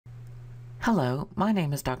Hello, my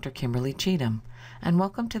name is Dr. Kimberly Cheatham, and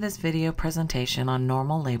welcome to this video presentation on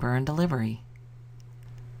normal labor and delivery.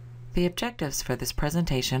 The objectives for this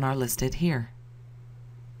presentation are listed here.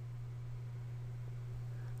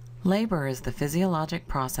 Labor is the physiologic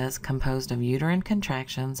process composed of uterine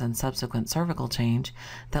contractions and subsequent cervical change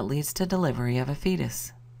that leads to delivery of a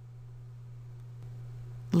fetus.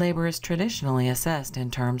 Labor is traditionally assessed in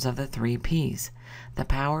terms of the 3 P's: the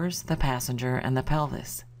powers, the passenger, and the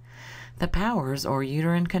pelvis. The powers, or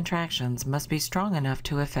uterine contractions, must be strong enough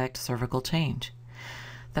to affect cervical change.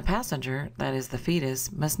 The passenger, that is the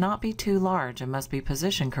fetus, must not be too large and must be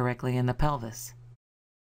positioned correctly in the pelvis.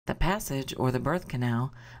 The passage, or the birth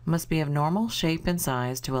canal, must be of normal shape and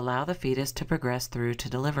size to allow the fetus to progress through to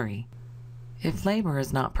delivery. If labor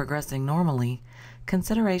is not progressing normally,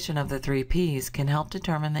 consideration of the 3 P's can help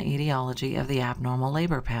determine the etiology of the abnormal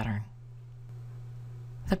labor pattern.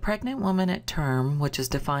 The pregnant woman at term, which is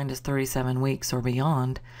defined as 37 weeks or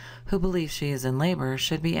beyond, who believes she is in labor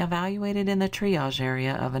should be evaluated in the triage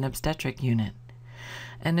area of an obstetric unit.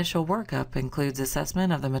 Initial workup includes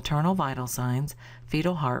assessment of the maternal vital signs,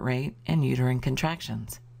 fetal heart rate, and uterine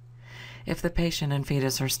contractions. If the patient and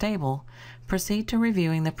fetus are stable, proceed to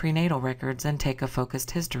reviewing the prenatal records and take a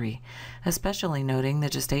focused history, especially noting the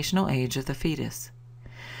gestational age of the fetus.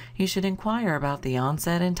 You should inquire about the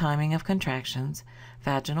onset and timing of contractions,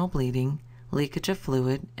 vaginal bleeding, leakage of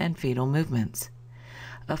fluid, and fetal movements.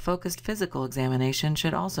 A focused physical examination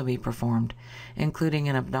should also be performed, including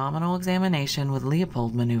an abdominal examination with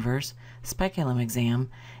Leopold maneuvers, speculum exam,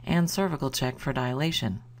 and cervical check for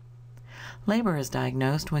dilation. Labor is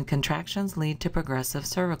diagnosed when contractions lead to progressive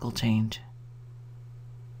cervical change.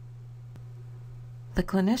 The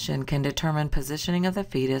clinician can determine positioning of the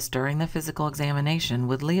fetus during the physical examination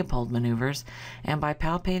with Leopold maneuvers and by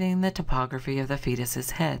palpating the topography of the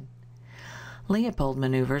fetus's head. Leopold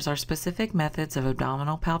maneuvers are specific methods of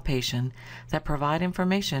abdominal palpation that provide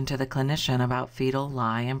information to the clinician about fetal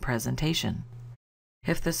lie and presentation.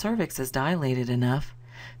 If the cervix is dilated enough,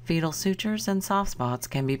 fetal sutures and soft spots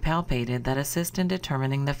can be palpated that assist in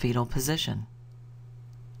determining the fetal position.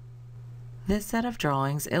 This set of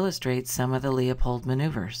drawings illustrates some of the Leopold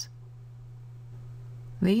maneuvers.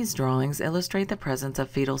 These drawings illustrate the presence of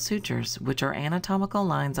fetal sutures, which are anatomical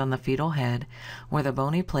lines on the fetal head where the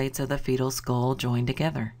bony plates of the fetal skull join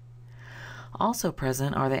together. Also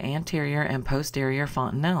present are the anterior and posterior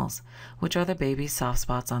fontanelles, which are the baby's soft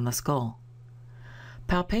spots on the skull.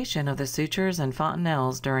 Palpation of the sutures and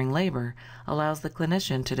fontanelles during labor allows the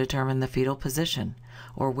clinician to determine the fetal position,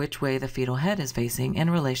 or which way the fetal head is facing in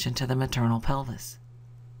relation to the maternal pelvis.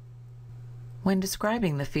 When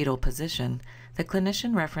describing the fetal position, the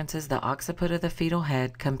clinician references the occiput of the fetal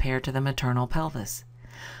head compared to the maternal pelvis.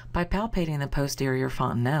 By palpating the posterior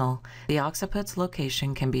fontanelle, the occiput's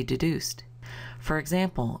location can be deduced. For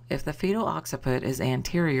example, if the fetal occiput is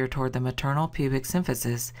anterior toward the maternal pubic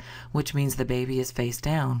symphysis, which means the baby is face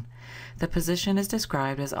down, the position is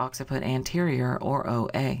described as occiput anterior, or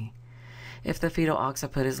OA. If the fetal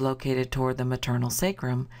occiput is located toward the maternal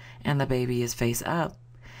sacrum and the baby is face up,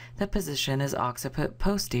 the position is occiput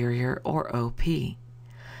posterior, or OP.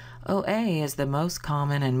 OA is the most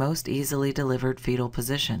common and most easily delivered fetal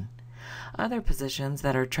position. Other positions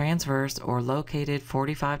that are transverse or located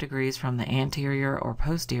 45 degrees from the anterior or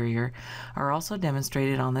posterior are also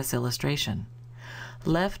demonstrated on this illustration.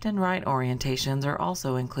 Left and right orientations are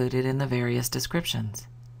also included in the various descriptions.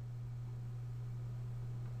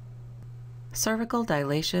 Cervical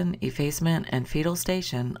dilation, effacement, and fetal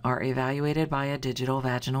station are evaluated by a digital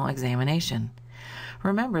vaginal examination.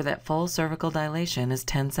 Remember that full cervical dilation is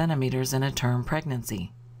 10 centimeters in a term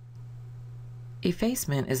pregnancy.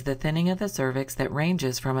 Effacement is the thinning of the cervix that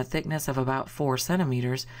ranges from a thickness of about 4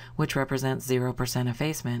 centimeters, which represents 0%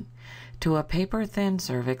 effacement, to a paper-thin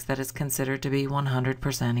cervix that is considered to be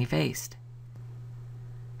 100% effaced.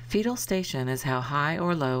 Fetal station is how high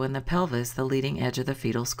or low in the pelvis the leading edge of the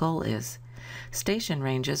fetal skull is. Station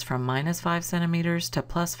ranges from -5 centimeters to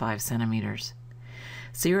 +5 centimeters.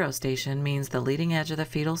 Zero station means the leading edge of the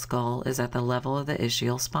fetal skull is at the level of the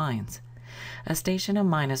ischial spines. A station of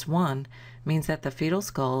 -1 means that the fetal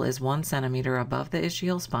skull is 1 centimeter above the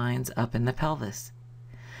ischial spines up in the pelvis.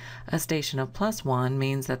 A station of +1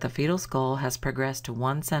 means that the fetal skull has progressed to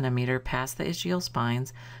 1 centimeter past the ischial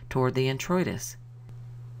spines toward the introitus.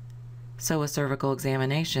 So a cervical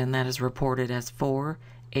examination that is reported as 4,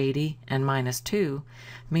 80, and -2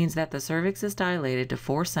 means that the cervix is dilated to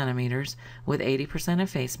 4 centimeters with 80%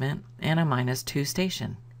 effacement and a -2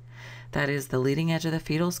 station. That is, the leading edge of the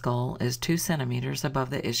fetal skull is 2 centimeters above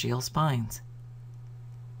the ischial spines.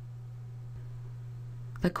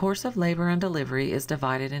 The course of labor and delivery is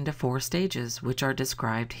divided into 4 stages, which are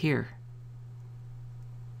described here.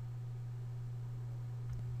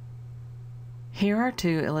 Here are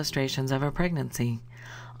 2 illustrations of a pregnancy.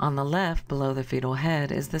 On the left, below the fetal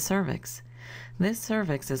head, is the cervix. This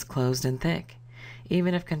cervix is closed and thick.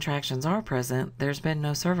 Even if contractions are present, there's been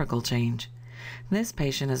no cervical change. This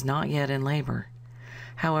patient is not yet in labor.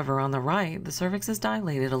 However, on the right, the cervix is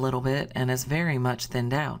dilated a little bit and is very much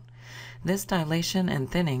thinned out. This dilation and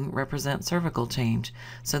thinning represent cervical change,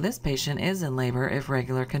 so this patient is in labor if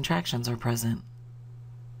regular contractions are present.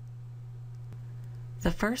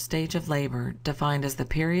 The first stage of labor, defined as the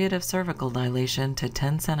period of cervical dilation to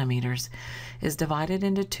 10 centimeters, is divided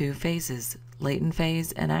into 2 phases, latent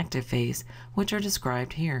phase and active phase, which are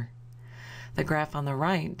described here. The graph on the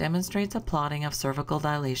right demonstrates a plotting of cervical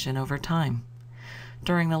dilation over time.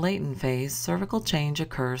 During the latent phase, cervical change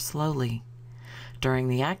occurs slowly. During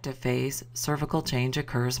the active phase, cervical change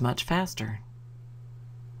occurs much faster.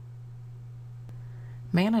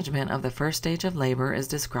 Management of the first stage of labor is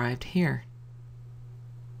described here.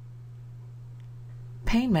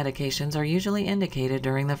 Pain medications are usually indicated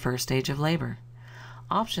during the first stage of labor.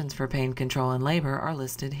 Options for pain control in labor are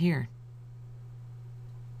listed here.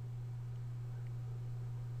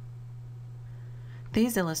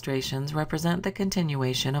 These illustrations represent the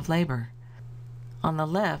continuation of labor. On the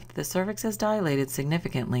left, the cervix is dilated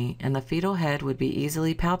significantly and the fetal head would be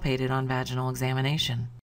easily palpated on vaginal examination.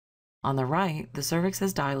 On the right, the cervix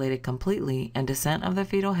is dilated completely and descent of the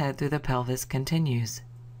fetal head through the pelvis continues.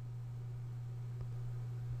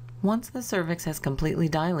 Once the cervix has completely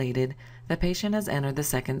dilated, the patient has entered the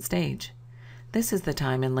second stage. This is the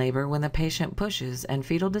time in labor when the patient pushes and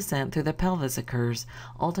fetal descent through the pelvis occurs,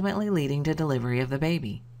 ultimately leading to delivery of the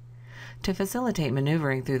baby. To facilitate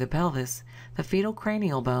maneuvering through the pelvis, the fetal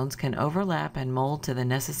cranial bones can overlap and mold to the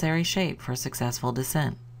necessary shape for successful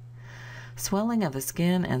descent. Swelling of the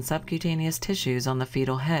skin and subcutaneous tissues on the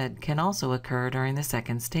fetal head can also occur during the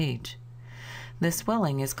second stage. This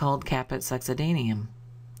swelling is called caput succedaneum.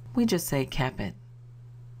 We just say caput.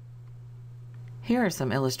 Here are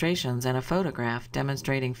some illustrations and a photograph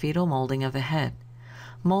demonstrating fetal molding of the head.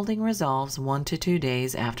 Molding resolves 1 to 2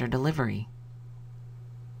 days after delivery.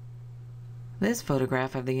 This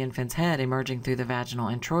photograph of the infant's head emerging through the vaginal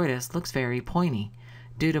introitus looks very pointy,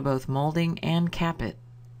 due to both molding and caput.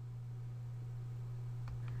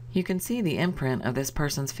 You can see the imprint of this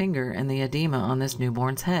person's finger and the edema on this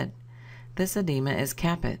newborn's head. This edema is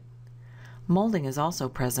caput. Molding is also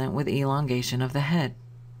present with elongation of the head.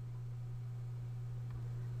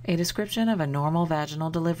 A description of a normal vaginal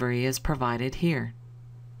delivery is provided here.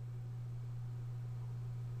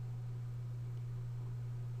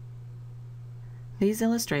 These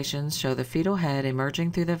illustrations show the fetal head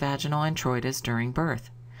emerging through the vaginal introitus during birth.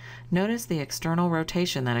 Notice the external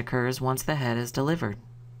rotation that occurs once the head is delivered.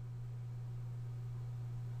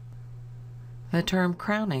 The term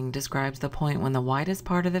crowning describes the point when the widest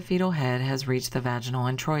part of the fetal head has reached the vaginal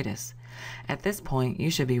introitus. At this point, you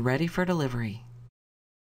should be ready for delivery.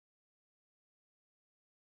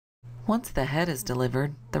 Once the head is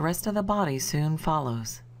delivered, the rest of the body soon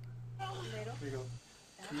follows. There you go.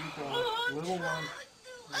 Keep going. Little one.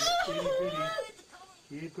 Itty bitty.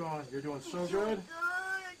 Keep going. You're doing so good.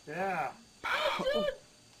 Yeah. All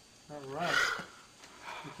right.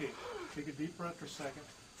 Okay. Take a deep breath for a second.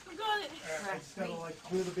 I got it. I just gotta like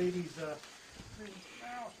clear the baby's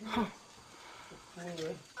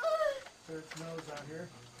fluid. Clear its nose out here.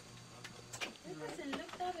 It doesn't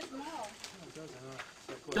look that small. Oh, it doesn't, huh? It's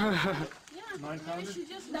like what? Yeah. 9 pounder? She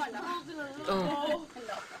just holds it a little. No.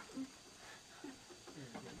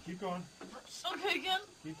 Keep going. Okay, again.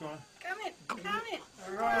 Keep going. Come it. Come it.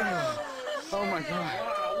 All right. Oh my God.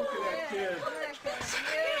 Wow, look at that kid.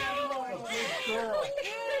 A big girl.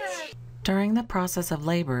 During the process of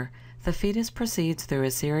labor, the fetus proceeds through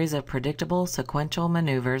a series of predictable sequential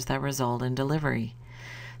maneuvers that result in delivery.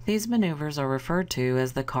 These maneuvers are referred to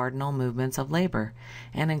as the cardinal movements of labor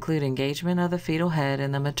and include engagement of the fetal head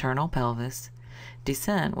in the maternal pelvis,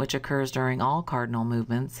 descent, which occurs during all cardinal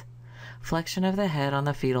movements, flexion of the head on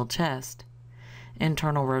the fetal chest,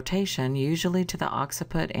 internal rotation, usually to the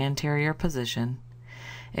occiput anterior position,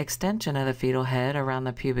 extension of the fetal head around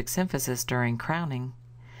the pubic symphysis during crowning,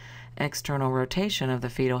 external rotation of the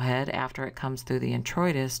fetal head after it comes through the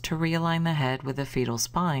introitus to realign the head with the fetal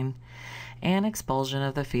spine, and expulsion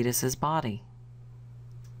of the fetus's body.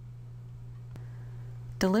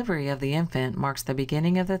 Delivery of the infant marks the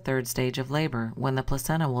beginning of the third stage of labor, when the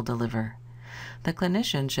placenta will deliver. The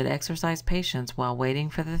clinician should exercise patience while waiting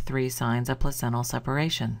for the 3 signs of placental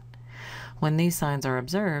separation. When these signs are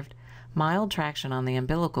observed, Mild traction on the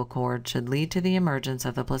umbilical cord should lead to the emergence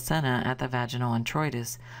of the placenta at the vaginal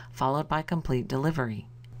introitus, followed by complete delivery.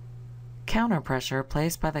 Counterpressure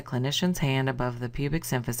placed by the clinician's hand above the pubic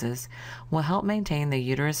symphysis will help maintain the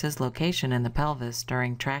uterus's location in the pelvis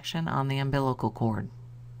during traction on the umbilical cord.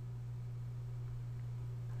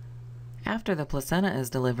 After the placenta is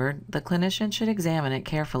delivered, the clinician should examine it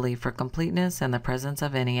carefully for completeness and the presence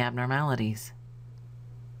of any abnormalities.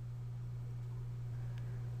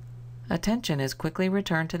 Attention is quickly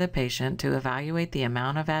returned to the patient to evaluate the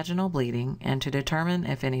amount of vaginal bleeding and to determine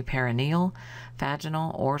if any perineal,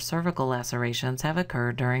 vaginal, or cervical lacerations have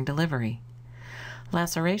occurred during delivery.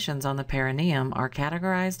 Lacerations on the perineum are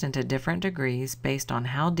categorized into different degrees based on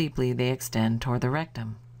how deeply they extend toward the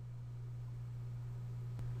rectum.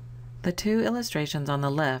 The two illustrations on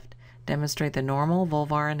the left demonstrate the normal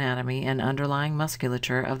vulvar anatomy and underlying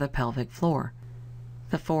musculature of the pelvic floor.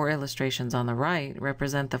 The four illustrations on the right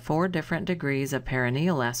represent the 4 different degrees of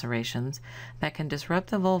perineal lacerations that can disrupt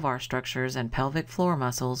the vulvar structures and pelvic floor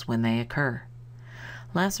muscles when they occur.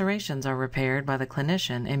 Lacerations are repaired by the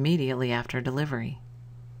clinician immediately after delivery.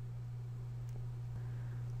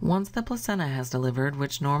 Once the placenta has delivered,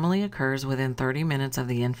 which normally occurs within 30 minutes of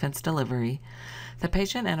the infant's delivery, the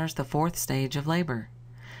patient enters the 4th stage of labor.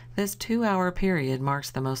 This 2-hour period marks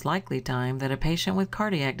the most likely time that a patient with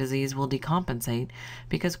cardiac disease will decompensate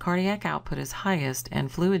because cardiac output is highest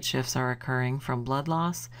and fluid shifts are occurring from blood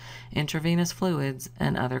loss, intravenous fluids,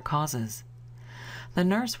 and other causes. The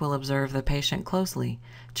nurse will observe the patient closely,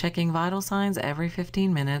 checking vital signs every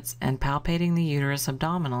 15 minutes and palpating the uterus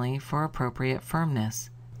abdominally for appropriate firmness.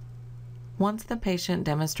 Once the patient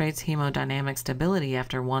demonstrates hemodynamic stability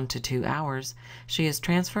after 1 to 2 hours, she is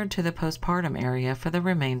transferred to the postpartum area for the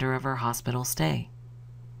remainder of her hospital stay.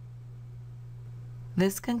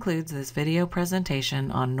 This concludes this video presentation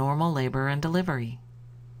on normal labor and delivery.